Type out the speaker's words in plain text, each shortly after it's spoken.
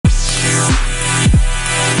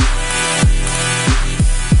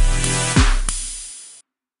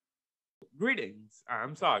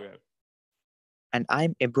I'm Sagar, And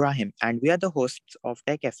I'm Ibrahim, and we are the hosts of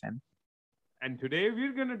Tech FM. and today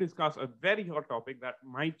we're going to discuss a very hot topic that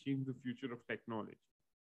might change the future of technology,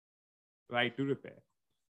 right to repair.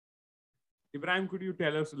 Ibrahim, could you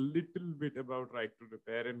tell us a little bit about right to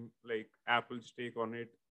repair and like Apple's take on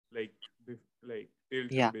it, like like till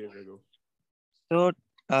Yeah. 2 days ago? So,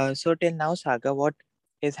 so till now, Saga, what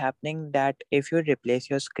is happening that if you replace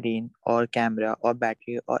your screen or camera or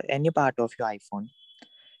battery or any part of your iPhone,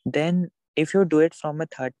 then if you do it from a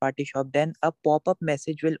third-party shop, then a pop-up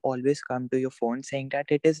message will always come to your phone saying that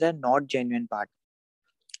it is a not genuine part.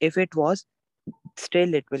 If it was,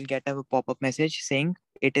 still it will get a pop-up message saying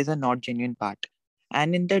it is a not genuine part.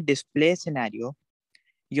 And in the display scenario,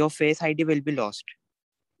 your Face ID will be lost.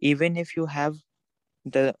 Even if you have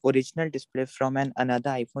the original display from another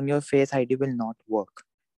iPhone, your Face ID will not work.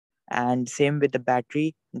 And same with the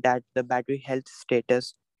battery, that the battery health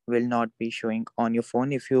status will not be showing on your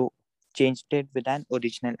phone if you changed it with an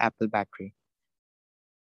original Apple battery.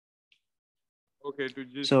 Okay, to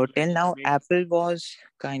just So like till now, make Apple was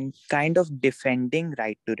kind of defending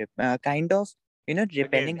right to repair, kind of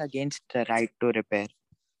rebelling against, against the right to repair.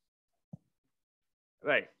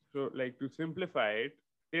 right. So like to simplify it,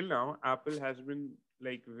 till now Apple has been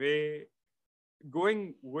like way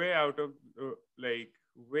going way out of like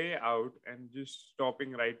way out and just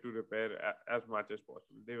stopping right to repair as much as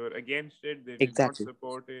possible. They were against it, they did not Exactly.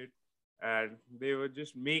 support it, and they were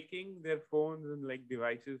just making their phones and like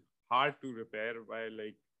devices hard to repair by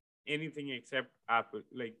like anything except Apple,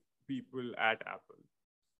 like people at Apple,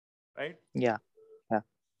 right? Yeah, yeah.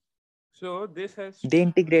 So this has They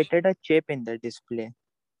integrated a chip in the display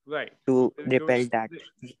right. So to they're going. repel that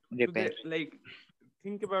So repair. they like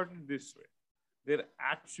think about it this way: they're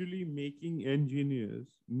actually making engineers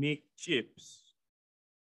make chips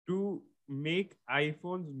to make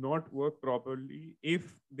iPhones not work properly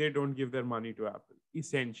if they don't give their money to Apple.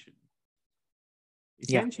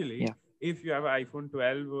 Yeah, Essentially, yeah, if you have iPhone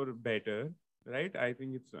 12 or better, right? I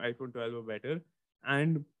think it's iPhone 12 or better,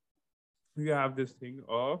 and you have this thing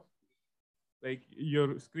of like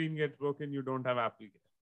your screen gets broken, you don't have Apple Care.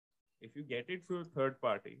 If you get it through a third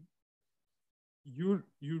party, you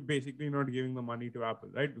basically not giving the money to Apple,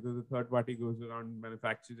 right? Because the third party goes around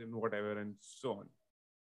manufactures and whatever and so on.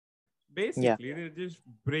 yeah. Basically, they're just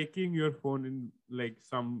breaking your phone in like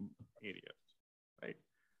some areas, right?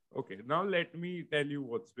 Okay, now let me tell you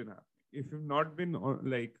what's been happening. If you've not been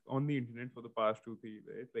on the internet for the past 2 3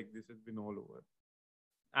 days, like this has been all over.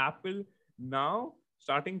 Apple now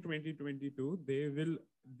starting 2022, they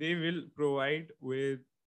will provide with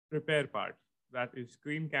repair parts, that is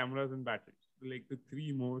screen, cameras, and batteries. Like the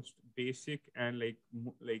three most basic and like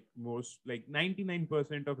like most like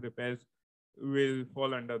 99% of repairs will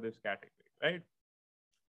fall under this category, right?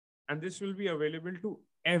 And this will be available to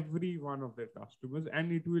every one of their customers,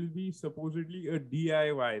 and it will be supposedly a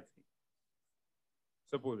DIY thing,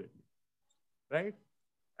 supposedly, right?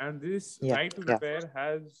 And this Yeah, right to yeah. repair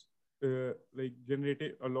has like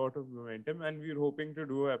generated a lot of momentum, and we're hoping to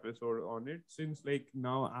do an episode on it since like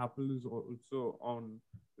now Apple is also on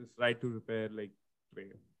this right to repair like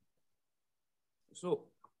trail. So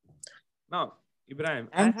now, Ibrahim,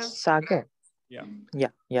 I And have Sagar, yeah yeah,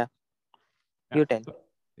 yeah. yeah You tell. so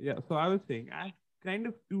so I was saying I have kind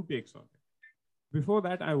of two takes on it. Before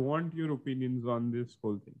that, I want your opinions on this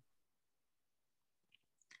whole thing.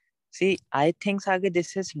 See, I think Sagar,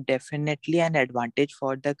 this is definitely an advantage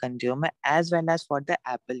for the consumer as well as for the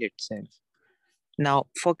Apple itself. Now,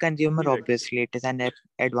 for consumer, Please explain. obviously, it is an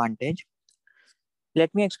advantage.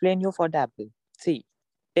 Let me explain you for the Apple. See,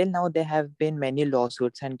 till now there have been many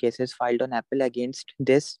lawsuits and cases filed on Apple against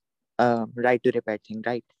this right to repair thing,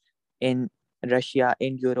 right? In Russia,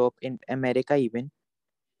 in Europe, in America, even,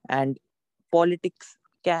 and politics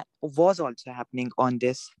was also happening on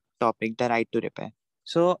this topic, the right to repair.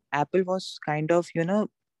 So Apple was kind of,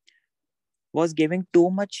 was giving too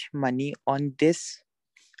much money on this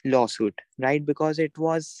lawsuit, right? Because it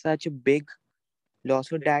was such a big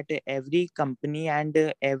lawsuit that every company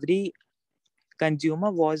and every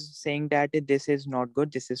consumer was saying that this is not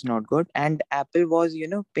good, this is not good, and Apple was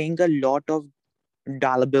paying a lot of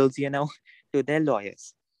dollar bills to their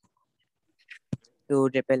lawyers to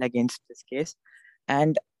rebel against this case.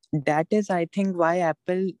 And that is, I think, why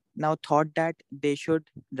Apple now thought that they should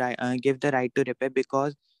give the right to repair,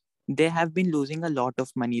 because they have been losing a lot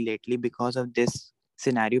of money lately because of this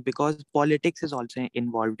scenario, because politics is also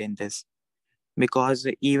involved in this. Because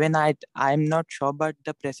even I'm not sure, but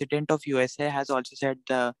the president of USA has also said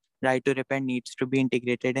the right to repair needs to be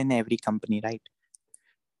integrated in every company, right?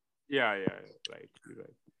 Yeah, right. You're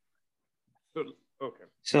right. So okay,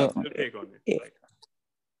 So what's your take on it? eh, Like,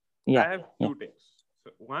 I Yeah, have yeah. two takes.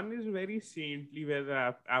 So one is very saintly, where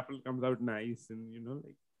the Apple comes out nice and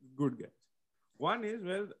like good guys. One is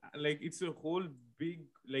where like it's a whole big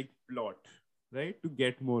like plot, right, to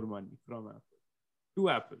get more money from Apple to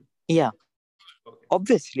Apple. Yeah, Okay.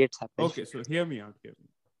 obviously it's Apple. Okay. So hear me out. Hear me.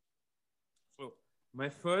 So my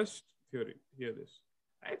first theory, hear this.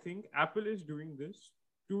 I think Apple is doing this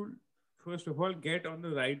to first of all get on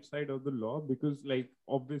the right side of the law, because like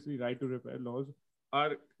obviously right to repair laws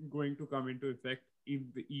are going to come into effect in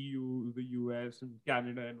the EU, the US, and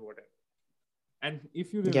Canada and whatever. And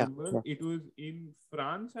if you Yeah, remember, yeah. it was in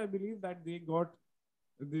France, I believe, that they got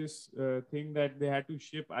this thing that they had to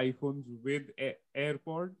ship iPhones with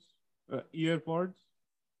AirPods, earpods.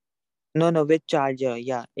 No, no, with charger.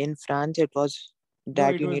 Yeah, in France it was No,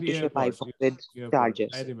 that it you was need to ship earpods. iPhone with Earpods. I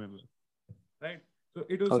chargers. remember. Right. So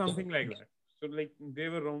it was Okay. something like that. So like they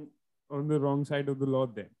were wrong on the wrong side of the law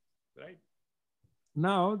then. Right.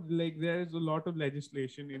 Now, like there's a lot of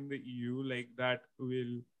legislation in the EU like that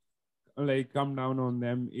will like come down on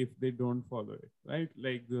them if they don't follow it, right?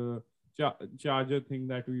 Like the charger thing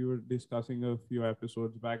that we were discussing a few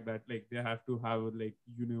episodes back, that like they have to have a like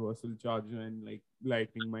universal charger and like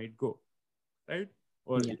lightning might go, right?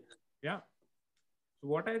 Or Yeah, yeah. So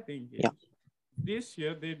what I think yeah. is this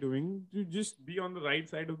year they're doing to just be on the right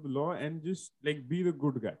side of the law and just like be the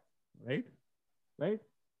good guy, right? Right?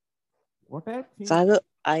 What I think, Saga,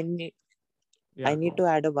 I yeah, go need on. to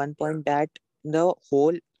add a one point that the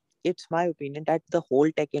whole it's my opinion that the whole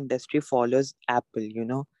tech industry follows Apple, you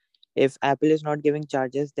know. If Apple is not giving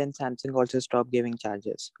charges, then Samsung also stop giving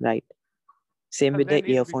charges, right? Same And with the then it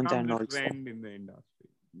earphones becomes and a also. trend in the industry.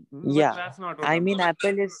 But Yeah. that's not what I I'm mean saying.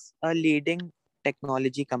 Apple is a leading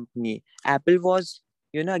technology company. Apple was,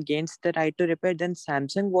 against the right to repair, then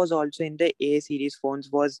Samsung was also in the A series phones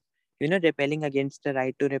was, repelling against the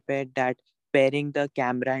right to repair that pairing the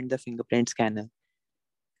camera and the fingerprint scanner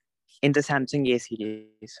in the Samsung A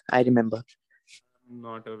series. I remember. I'm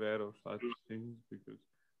not aware of such things because,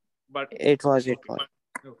 but It okay, was.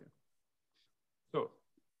 okay. So,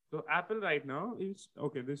 so Apple right now is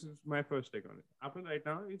okay. This is my first take on it. Apple right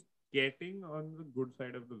now is getting on the good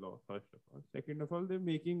side of the law. First of all, second of all, they're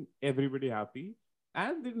making everybody happy,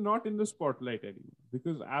 and they're not in the spotlight anymore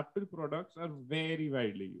because Apple products are very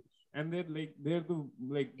widely used, and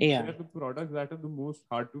Yeah. they're the products that are the most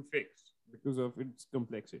hard to fix because of its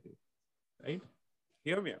complexity. Right?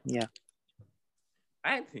 Hear me out. Yeah.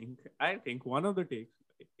 I think one of the takes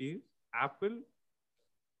is Apple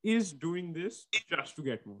is doing this just to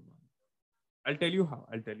get more money. I'll tell you how.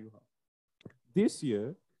 I'll tell you how. This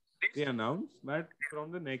year, they announced that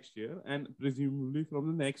from the next year and presumably from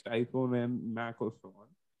the next iPhone and Mac or so on,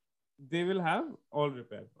 they will have all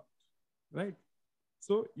repair parts, right?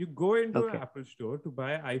 So you go into an Okay. Apple store to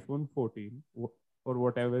buy iPhone 14 or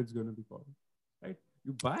whatever it's going to be called, right?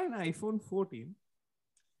 You buy an iPhone 14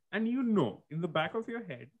 and you know in the back of your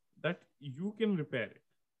head that you can repair it,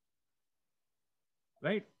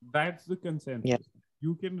 right? That's the Yeah. consensus.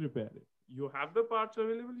 You can repair it. You have the parts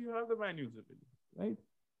available, you have the manuals available, right?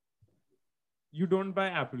 You don't buy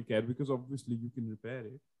Apple Care because obviously you can repair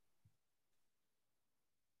it,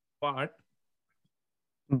 but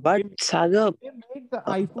But they, Saga, they make the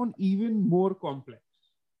iPhone even more complex.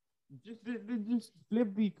 They just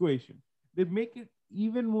flip the equation. They make it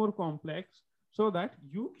even more complex so that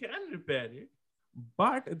you can repair it,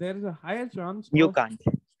 but there is a higher chance you of can't.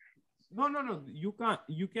 no, you can't.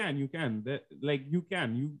 You can. You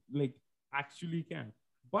like actually can.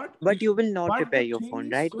 But But you will not but repair the your thing phone,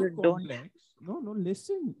 is right? so You don't. complex. No.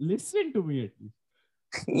 Listen to me at least.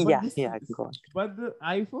 But Yeah, this, yeah, go on. but the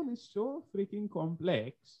iPhone is so freaking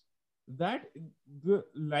complex that the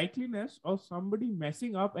likeliness of somebody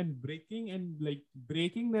messing up and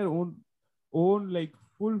breaking their own like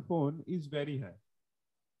full phone is very high.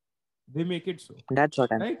 They make it so, That's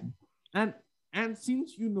what I'm right? saying. and and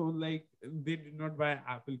since like they did not buy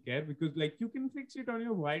Apple Care because like you can fix it on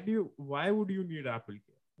your why would you need Apple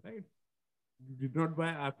Care, right? You did not buy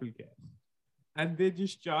Apple Care, and they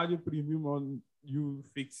just charge a premium on you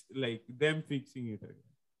fix like them fixing it again.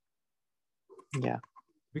 Yeah.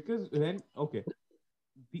 Because when okay,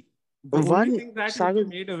 the the only One thing that will be Saga,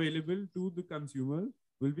 made available to the consumer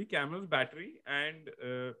will be camera's battery and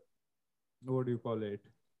what do you call it,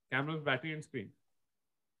 camera's battery and screen.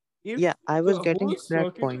 If yeah, I was the getting whole to that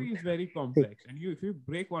circuitry point. is very See, complex and if you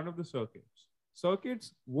break one of the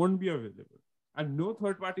circuits won't be available, and no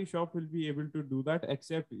third party shop will be able to do that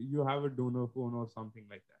except you have a donor phone or something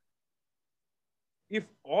like that. If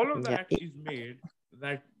all of yeah, that is made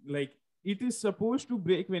that like it is supposed to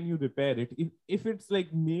break when you repair it, if it's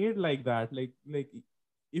like made like that, like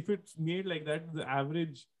if it's made like that, the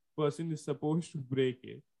average person is supposed to break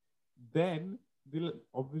it, then they'll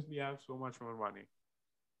obviously have so much more money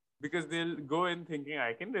because they'll go in thinking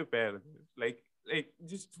I can repair this. Like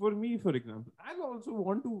just for me, for example, I'll also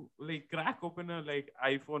want to like crack open a like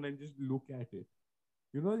iPhone and just look at it.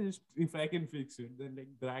 Just if I can fix it, then like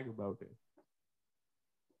brag about it.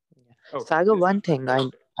 Okay, Saga, this is one my thing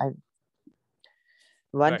first take. I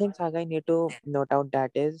one Right. thing, Saga, I need to note out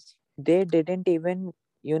that is they didn't even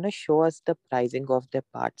show us the pricing of the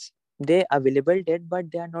parts. They available did, but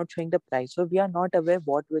they are not showing the price, so we are not aware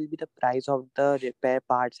what will be the price of the repair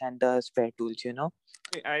parts and the spare tools.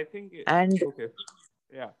 I think And okay.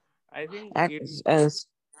 Yeah. I think and it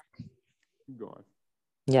go on.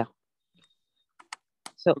 yeah.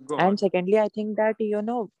 So Go and on. secondly, I think that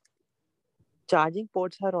charging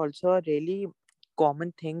ports are also a really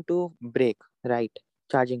common thing to break, right?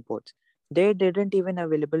 Charging ports. They didn't even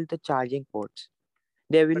available the charging ports.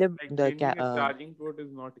 They But available like the changing a charging port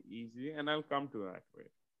is not easy, and I'll come to that way.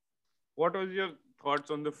 What was your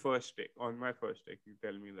thoughts on the first take? On my first take, you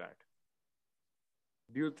tell me that.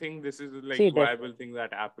 Do you think this is a like see that. viable thing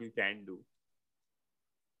that Apple can do?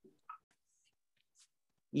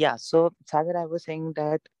 Yeah, so Sagar, I was saying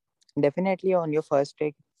that definitely on your first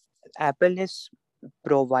take, Apple is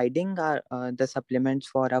providing the supplements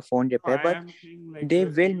for a phone No, repair, I but am saying like they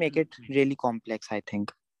the will make legal it thing. really complex, I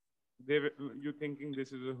think. You thinking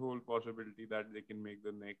this is a whole possibility that they can make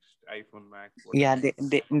the next iPhone Max, Yeah,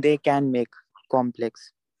 whatever. they can make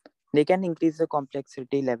complex. They can increase the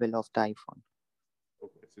complexity level of the iPhone.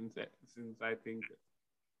 Okay, since I think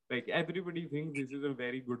like everybody thinks this is a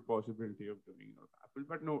very good possibility of doing it on Apple,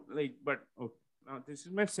 but no, like but okay. Now this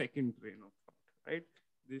is my second train of thought, right?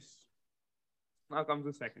 This now comes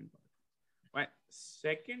the second part. My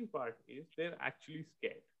second part is they're actually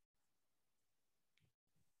scared.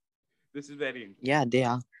 This is very interesting. Yeah, they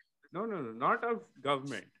are. No, not of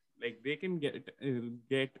government. Like they can get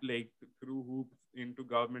like through hoops into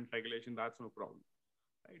government regulation. That's no problem,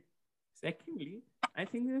 right? Secondly, I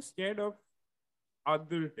think they're scared of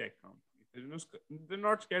other tech companies. They're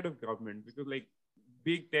not scared of government because like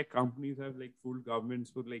big tech companies have like full governments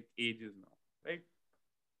for like ages now, right?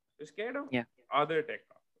 They're scared of Yeah, other tech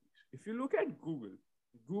companies. If you look at Google,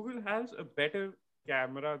 Google has a better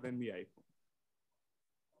camera than the iPhone.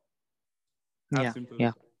 As yeah, simple as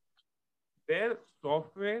yeah, that. Their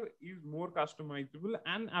software is more customizable,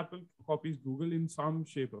 and Apple copies Google in some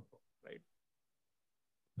shape or form, right?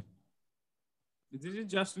 This is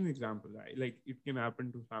just an example, right? Like it can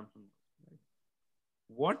happen to Samsung. Right?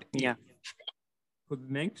 What yeah, if for the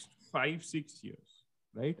next 5 6 years,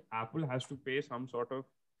 right? Apple has to pay some sort of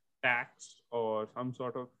tax or some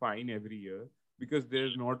sort of fine every year because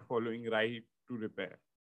they're not following right to repair,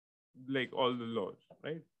 like all the laws,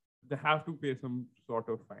 right? They have to pay some sort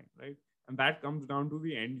of fine, right? And that comes down to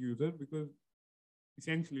the end user because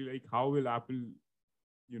essentially, like, how will Apple,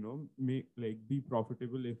 make like be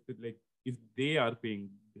profitable if they are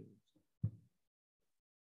paying bills?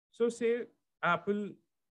 So say Apple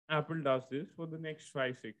Apple does this for the next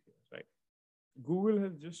 5 6 years, right? Google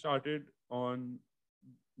has just started on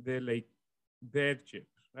their like their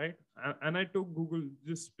chips, right? And I took Google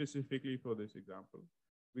just specifically for this example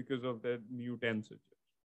because of their new tensor chips.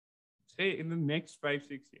 Say in the next 5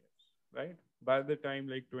 6 years, right? By the time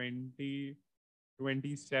like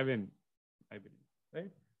 2027, I believe,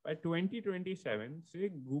 right? By 2027, say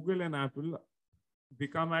Google and Apple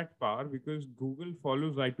become at par because Google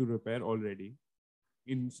follows right to repair already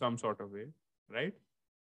in some sort of way, right?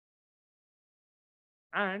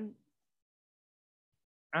 And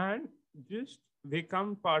and just they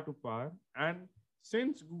come par to par. And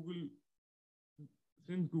since Google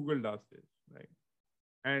since Google does this, right?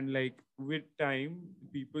 And like with time,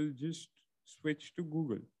 people just switch to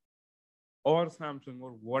Google or Samsung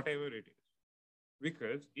or whatever it is.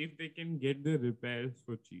 Because if they can get the repairs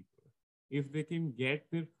for cheaper, if they can get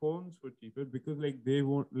their phones for cheaper, because like they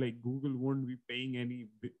won't like Google won't be paying any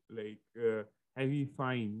heavy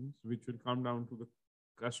fines, which will come down to the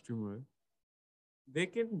customer, they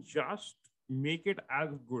can just make it as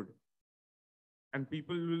good, and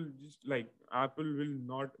people will just like Apple will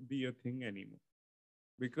not be a thing anymore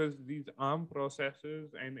because these ARM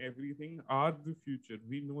processors and everything are the future.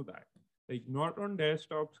 We know that. Like not on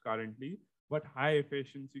desktops currently, but high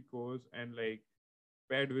efficiency cores and like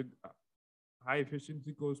paired with high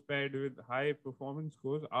efficiency cores paired with high performance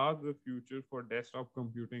cores are the future for desktop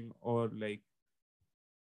computing or like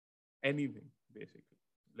anything basically.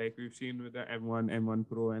 Like we've seen with the M1, M1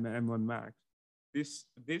 Pro, and M1 Max. This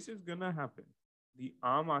is gonna happen. The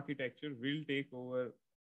ARM architecture will take over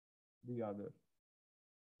the other.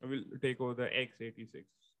 Will take over the x86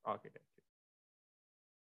 architecture.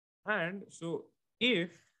 And so, if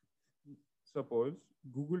suppose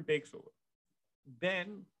Google takes over,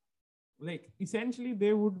 then like essentially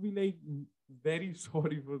they would be like very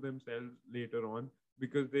sorry for themselves later on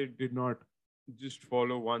because they did not just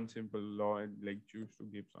follow one simple law and like choose to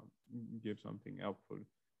give something up for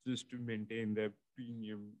just to maintain their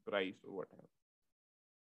premium price or whatever.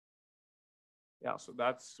 Yeah, so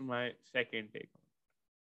that's my second take on it.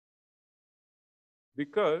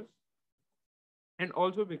 Because and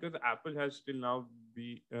also because Apple has still now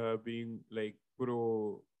being like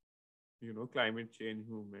pro climate change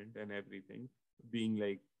movement and everything, being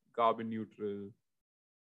like carbon neutral.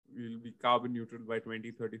 We'll be carbon neutral by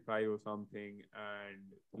 2035 or something,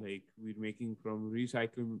 and like we're making from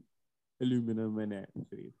recycled aluminum and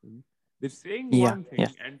everything. They're saying Yeah, one yeah.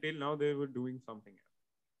 thing until now they were doing something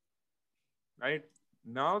else, right?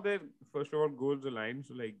 Now their first of all goals align,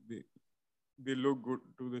 so like they look good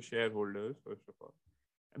to the shareholders first of all,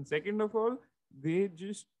 and second of all they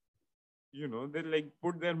just they like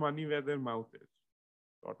put their money where their mouth is,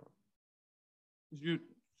 sort of. You,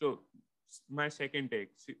 so my second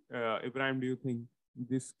take, Ibrahim, do you think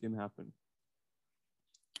this can happen?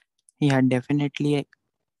 Yeah, definitely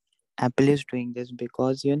Apple is doing this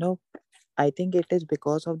because, I think it is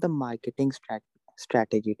because of the marketing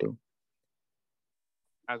strategy too.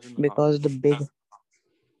 As in how? Because the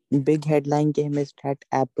big headline came is that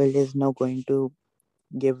Apple is now going to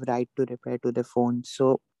give right to repair to the phone.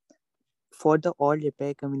 So for the all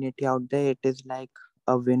repair community out there, it is like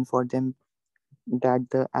a win for them that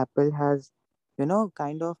the Apple has,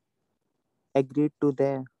 kind of agreed to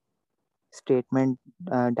their statement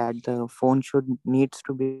that the phone should needs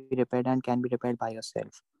to be repaired and can be repaired by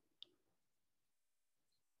yourself.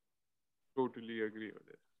 Totally agree with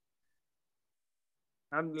it.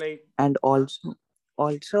 And like, And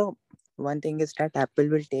also one thing is that Apple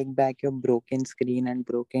will take back your broken screen and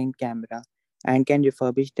broken camera and can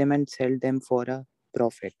refurbish them and sell them for a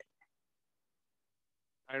profit.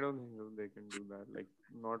 I don't think they can do that. Like,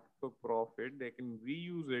 not for profit. They can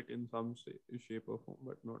reuse it in some shape or form,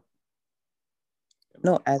 but No,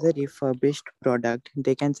 cannot as a profit. refurbished product,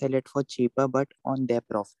 they can sell it for cheaper but on their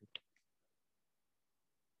profit.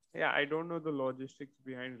 Yeah, I don't know the logistics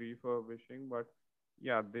behind refurbishing, but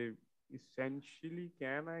yeah, they essentially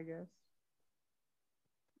can, I guess.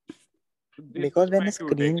 So this Because is when my a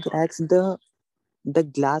two screen takes on it. cracks, the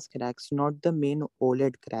glass cracks, not the main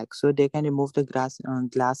OLED crack. So they can remove the glass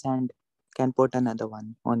and can put another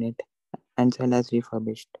one on it and sell as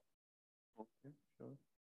refurbished. Okay, sure.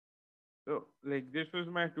 So, like, this was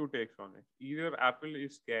my two takes on it. Either Apple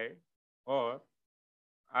is scared, or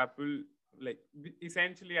Apple, like,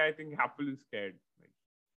 essentially, I think Apple is scared, like,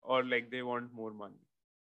 or like they want more money.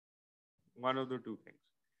 One of the two things.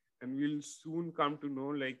 And we'll soon come to know,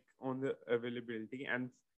 like, on the availability.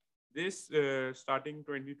 And this starting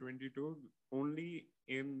 2022, only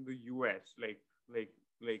in the US, like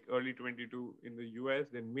early 22 in the US,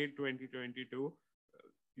 then mid 2022,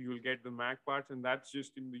 you'll get the Mac parts, and that's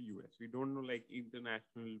just in the US. We don't know like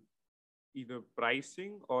international either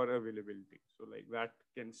pricing or availability. So like that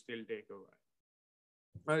can still take a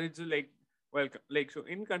while. It's like well, like so.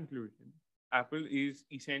 In conclusion, Apple is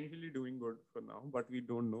essentially doing good for now, but we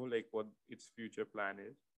don't know like what its future plan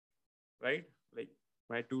is, right? Like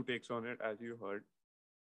my two takes on it, as you heard,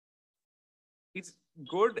 it's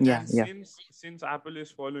good. Yeah, And yeah. since Apple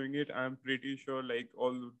is following it, I'm pretty sure like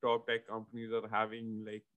all the top tech companies are having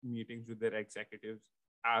like meetings with their executives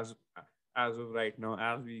as as of right now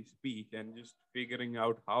as we speak, and just figuring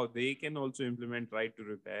out how they can also implement right to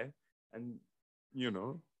repair. And you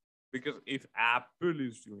know because if Apple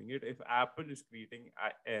is doing it, if Apple is creating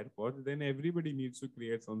AirPods, then everybody needs to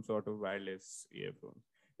create some sort of wireless earphones.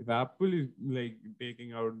 If Apple is like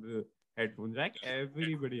taking out the headphone jack,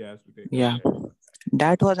 everybody has to take out Yeah. the headphone jack.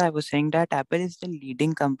 That was I was saying that Apple is the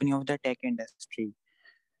leading company of the tech industry.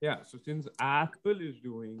 Yeah. So since Apple is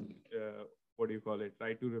doing what do you call it,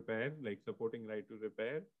 right to repair, like supporting right to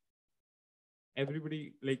repair,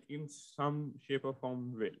 everybody like in some shape or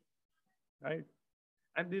form will, right?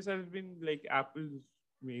 And this has been like Apple's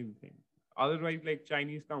main thing. Otherwise, like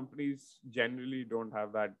Chinese companies generally don't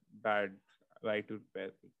have that bad right to repair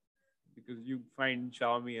thing, because you find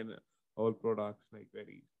Xiaomi and all products like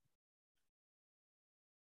very.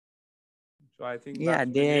 So I think Yeah,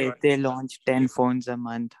 that's pretty much. they launch 10 phones a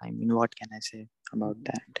month. I mean, what can I say about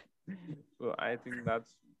that? So I think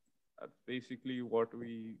that's basically what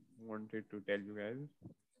we wanted to tell you guys,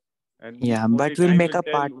 and Yeah, only but we'll time make will a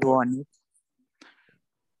tell part two what. on it.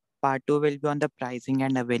 Part two will be on the pricing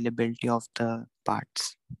and availability of the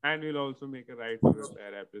parts. And we'll also make a right to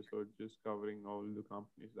repair episode, just covering all the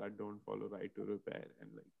companies that don't follow right to repair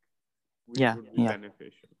and like. which Yeah, would be yeah.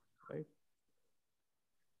 beneficial, right?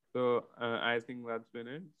 So I think that's been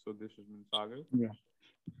it. So this has been Sagar. Yeah.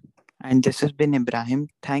 And this has been Ibrahim.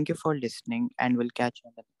 Thank you for listening, and we'll catch you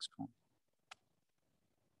on the next one.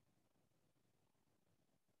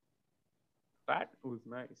 That was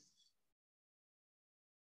nice.